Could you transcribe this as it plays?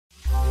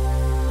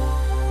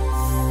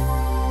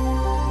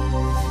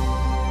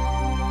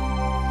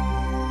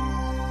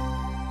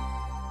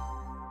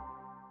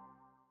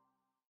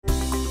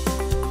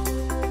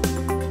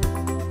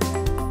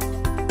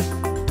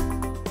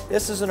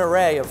This is an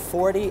array of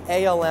 40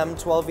 ALM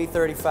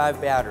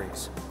 12V35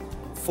 batteries,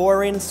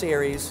 4 in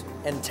series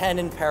and 10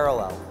 in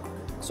parallel.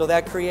 So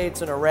that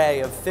creates an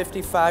array of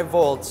 55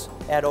 volts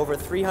at over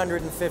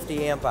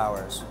 350 amp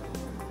hours.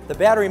 The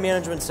battery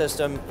management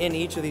system in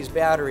each of these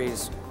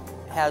batteries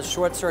has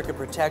short circuit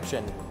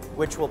protection,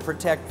 which will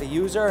protect the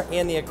user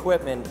and the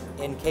equipment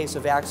in case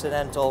of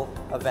accidental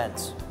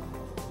events.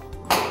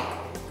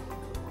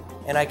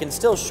 And I can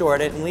still short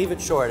it and leave it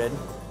shorted,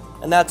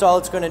 and that's all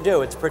it's going to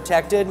do. It's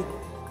protected,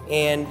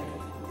 and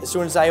as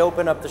soon as I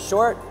open up the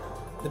short,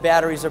 the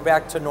batteries are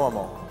back to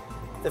normal.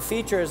 The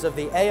features of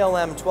the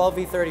ALM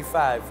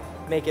 12V35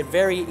 make it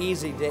very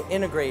easy to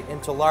integrate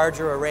into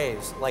larger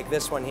arrays like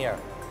this one here.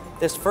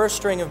 This first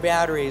string of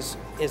batteries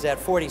is at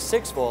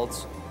 46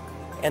 volts,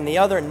 and the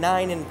other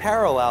 9 in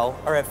parallel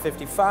are at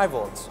 55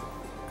 volts.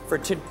 For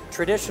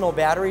traditional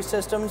battery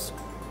systems,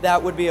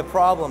 that would be a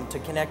problem to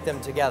connect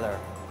them together.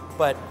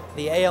 But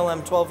the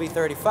ALM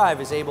 12V35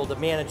 is able to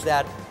manage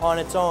that on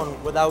its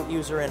own without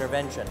user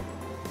intervention.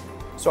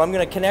 So I'm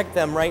going to connect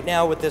them right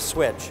now with this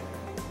switch.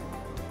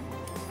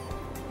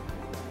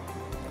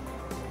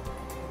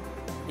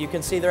 You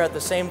can see they're at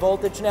the same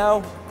voltage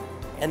now,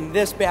 and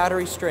this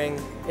battery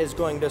string is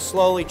going to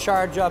slowly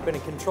charge up in a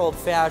controlled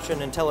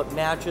fashion until it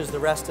matches the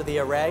rest of the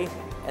array,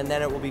 and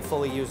then it will be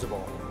fully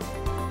usable.